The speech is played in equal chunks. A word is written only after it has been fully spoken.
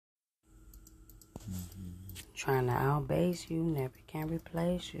Trying to outbase you, never can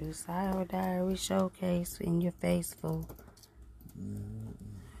replace you. Side diary showcase in your Facebook.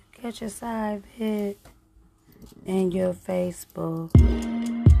 Get your side hit in your Facebook.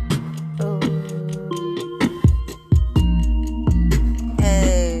 Ooh.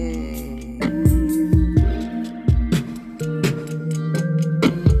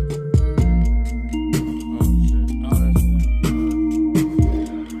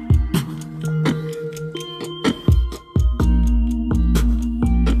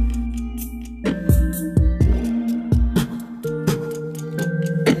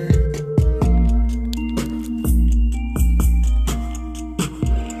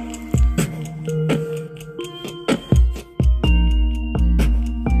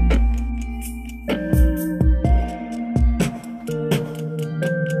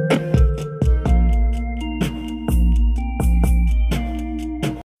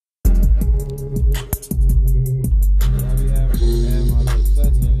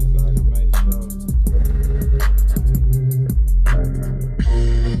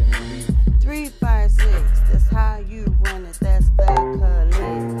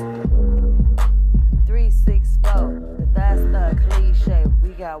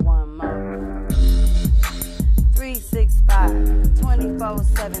 Got one more. 365,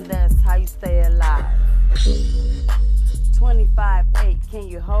 24/7, that's how you stay alive. 25/8, can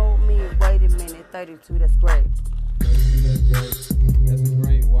you hold me? Wait a minute, 32, that's great. That's a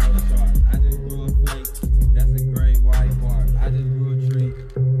great white chart. I just grew a flake. That's a great white bar. I just grew a tree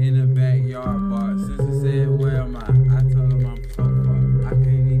in the backyard bar. Sister said, where am I? I told him I'm so far. I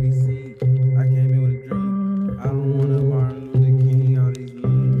can't even see. I came in with a dream. I don't want to Martin Luther King. All these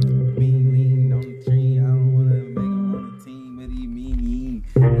lean on the tree. I don't want to make them on the team with these mean.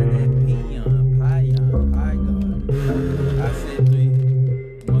 That peon, pie gun. I said 3,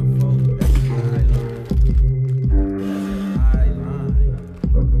 1, 4. That's a high line. That's a high line.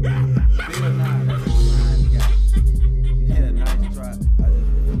 Feel not. That's a fine guy. Yeah, nice try. I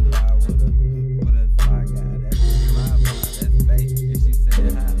just flew by with a fly guy. That's a fly bar. That's bait. If she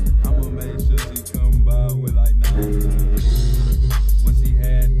said hi, I'ma make sure she come by with like 9 times. What she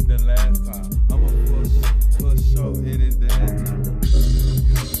had the last time. I'ma push show. It is that time.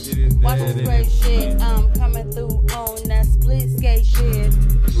 It is that. Watch this great shit. I'm coming through on that split skate shit.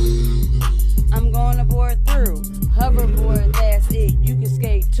 I'm gonna board through. Hoverboard, that's it. You can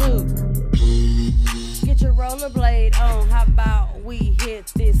skate too. Get your rollerblade on. How about we hit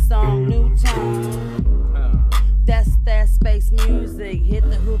this song, New Tone? That's that space music. Hit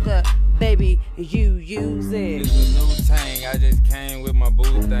the hookah, baby. You use it. It's a new tank. I just came with my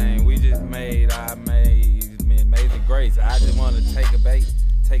boo thing. We just made Amazing Grace. I just want to take a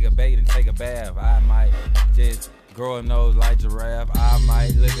bait and take a bath. I might just grow a nose like giraffe. I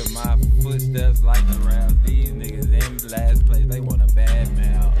might look at my footsteps like giraffe. These niggas in last place, they want a bad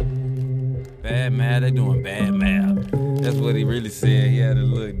mouth. Bad mouth, they doing bad mouth. That's what he really said. He had to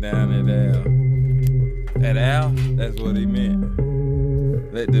look down at Al. At Al, that's what he meant.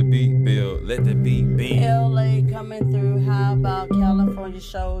 Let the beat build, let the beat bend. LA coming through. How about California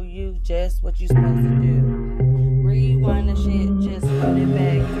show you just what you supposed to do? Rewind the shit, just put it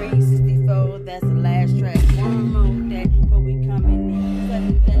back. 364, that's the last track. One more day, but we coming in.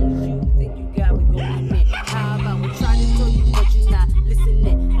 7 things you think you got, we going in. How about we try to tell you, but you not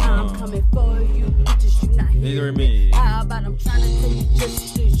listening? I'm coming for you, bitches, you not hearing me. How about I'm trying to tell you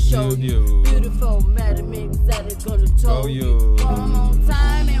just to show you. Beautiful Madam Exotic gonna tell you. One more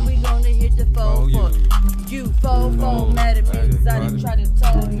time and we gonna hit the 4-4. You 4-4, Madam Exotic try to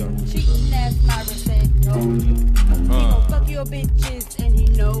tell you. Cheating ass Myra said told you. He gon' fuck your bitches and he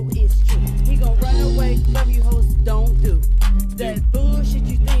know it's true. He gon' run away from you hoes, don't do that bullshit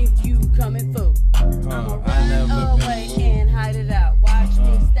you think you coming for. I'ma run away and hide it out. Watch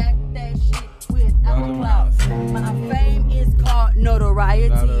me stack that shit without clout. My fame is called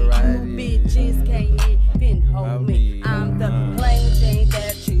notoriety. You bitches can't even hold me. I'm the plain Jane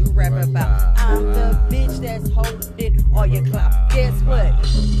that you rap about. I'm the bitch that's holding all your clout. Guess what?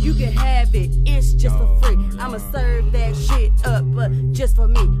 You can have it, it's just for free. I'ma serve that shit up, but just for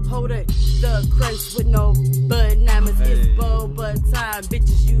me. Hold it, the crunch with no bananas. It's boba time,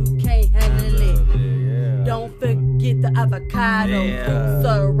 bitches, you can't handle it. Don't forget the avocado. Fruits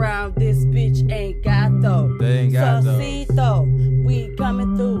around this bitch ain't got though. So see though, we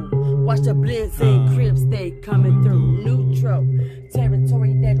coming through. Watch the Blitz and Crips, they coming through. Neutral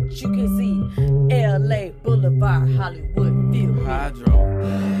territory that you can see. LA Boulevard, Hollywood view. Hydro,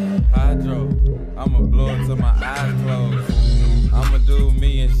 I'ma blow it till my eyes close. I'ma do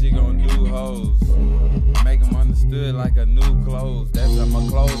me and she gon' do hoes. Make him understood like a new clothes. That's a my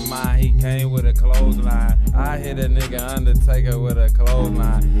clothes mine. He came with a clothesline. I hit a nigga Undertaker with a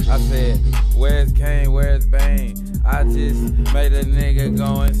clothesline. I said, where's Kane, where's Bane? I just made a nigga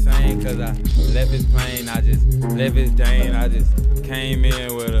go insane. Cause I left his plane, I just left his Dane. I just came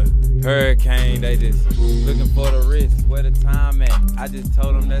in with a hurricane. They just looking for the wrist, where the time at. I just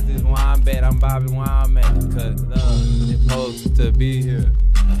told them that's his wine bet. I'm Bobby Wine, cause it's supposed to be here.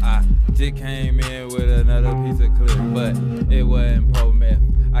 I just came in with another piece of clip, but it wasn't pro meth.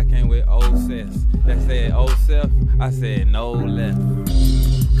 I came with old Seth. They said old Seth, I said no left.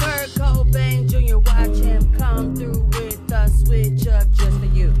 Kurt Cobain Jr., watch him come through with a switch up just for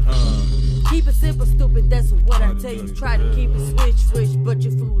you. Keep it simple, stupid, that's what I tell you. Try to keep it switch, but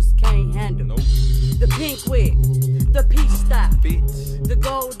your fools can't handle. Nope. The pink wig, the peach style, the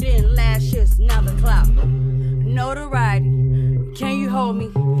golden lashes, now the clout. Notoriety, can you hold me?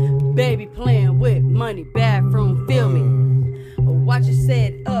 Baby playing with money, bathroom, feel me. Watch it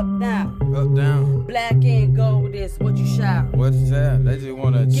set up now. Up, down. Black and gold is what you shout. What's that? They just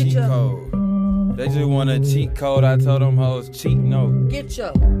want a cheat code. They just want a cheat code. I told them hoes cheat no. Get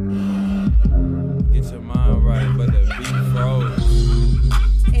your mind right, but the beat froze.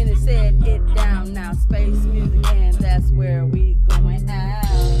 And it said it down now. Space music, and that's where we going out.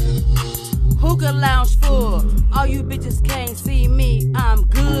 Hookah lounge full. All you bitches can't see me. I'm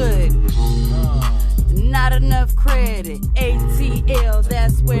good. Not enough credit. ATL,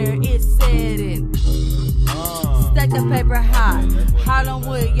 that's where it's setting. Stack the paper high.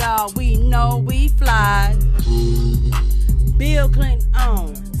 Hollywood, y'all, we know we fly. Bill Clinton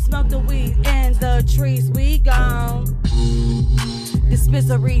on. Smoke the weed and the trees, we gone.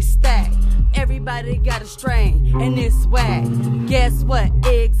 Dispensary stack. Everybody got a strain, and it's whack. Guess what?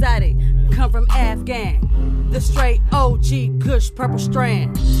 Exotic. Come from Afghan. The straight OG Kush purple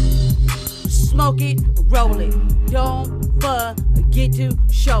strand. Smoke it, roll it. Don't forget to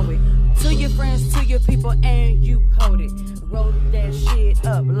show it to your friends, to your people, and you hold it. Roll that shit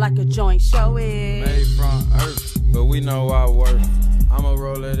up like a joint, show it. Made from earth, but we know our worth. I'ma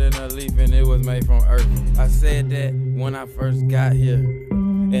roll it in a leaf and it was made from earth. I said that when I first got here,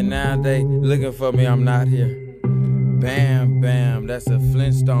 and now they looking for me, I'm not here. Bam, bam, that's a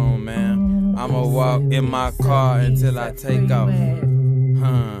Flintstone, man. I'ma walk in my car until I take off.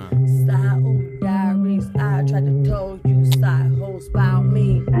 Side diaries, I tried to tell you side hoes about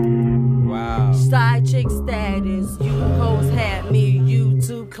me. Wow. Side chick status, you hoes had me, you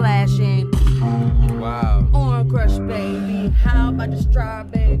two clashing. Wow. Orange crush, baby. How about the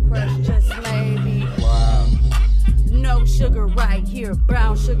strawberry crush, just maybe? Wow. No sugar right here,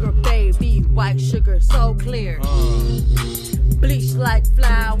 brown sugar, baby. White sugar, so clear. Bleach like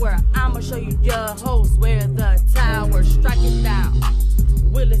flour. I'ma show you your hoes where the tower. Strike it down.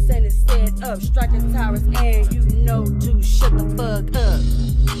 Willis and it set up, striking towers, and you know to shut the fuck up.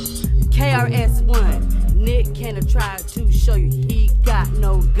 KRS-One, Nick Cannon tried to show you he got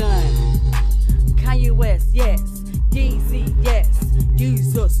no gun. Kanye West, yes. Yeezy, yes.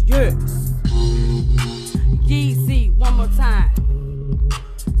 Jesus, yes. Yeezy, one more time.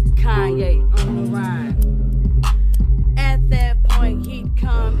 Kanye on the rhyme. At that point, he'd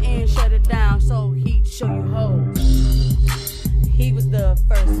come and shut it down, so he'd show you hoes. He was the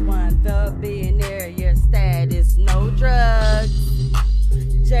first one, the billionaire, your status, no drugs.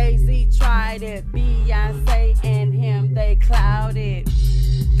 Jay-Z tried it, Beyonce and him, they clouded.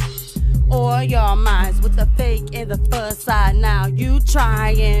 Or your minds with the fake and the fuzz side, now you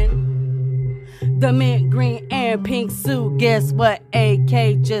trying. The mint green and pink suit, guess what?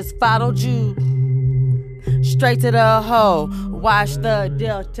 AK just followed you. Straight to the hole, watch the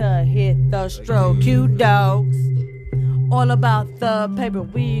Delta hit the stroke, you dogs. All about the paper,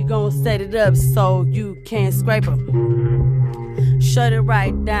 we gon' set it up so you can't scrape them. Shut it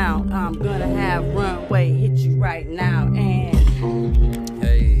right down, I'm gonna have runway hit you right now and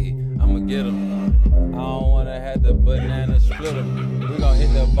hey, I'ma get him. I don't wanna have the banana split him. We gon'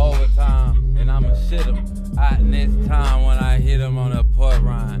 hit the overtime and I'ma shit him. Next time when I hit him on a put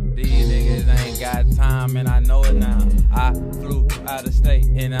rhyme. These niggas ain't got time and I know it now. I flew out of state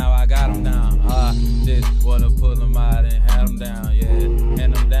and now I got them down. I just wanna pull them out and have them down, yeah.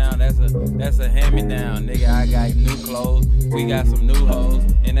 Hand them down, that's a hand me down. Nigga, I got new clothes, we got some new hoes,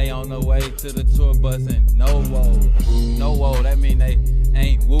 and they on the way to the tour bus and no woe, that mean they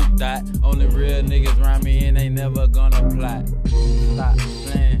ain't whoop that. Only real niggas around me and they never gonna plot. Stop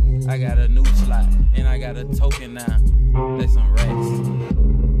playing, I got a new slot, and I got a token now. They some racks.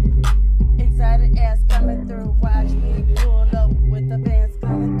 exotic ass coming through. Watch me pull up with the fans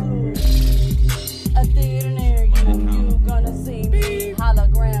coming through. A theater near you, you gonna see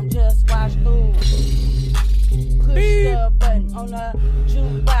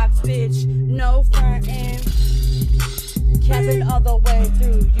bitch, no frontin'. Capping all the way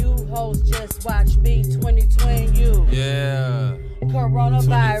through. You hoes just watch me 2020 you. Yeah.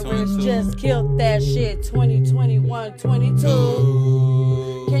 Coronavirus 2022. just killed that shit 2021,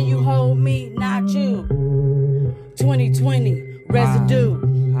 22. Can you hold me? Not you. 2020 residue.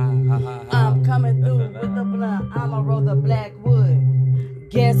 I'm coming through with the blunt. I'ma roll the black wood.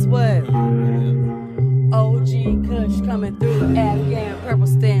 Guess what? OG Kush coming through. Afghan purple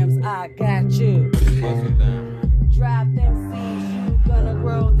stems. I got you. Drop them seeds. You gonna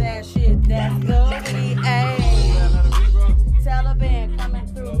grow that shit. That's lovely. Ayy. Taliban coming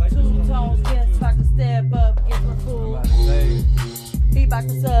through. Two tones. Guess about to step up. Get the fool. He about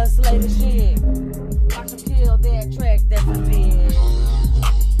to slay the shit. About to kill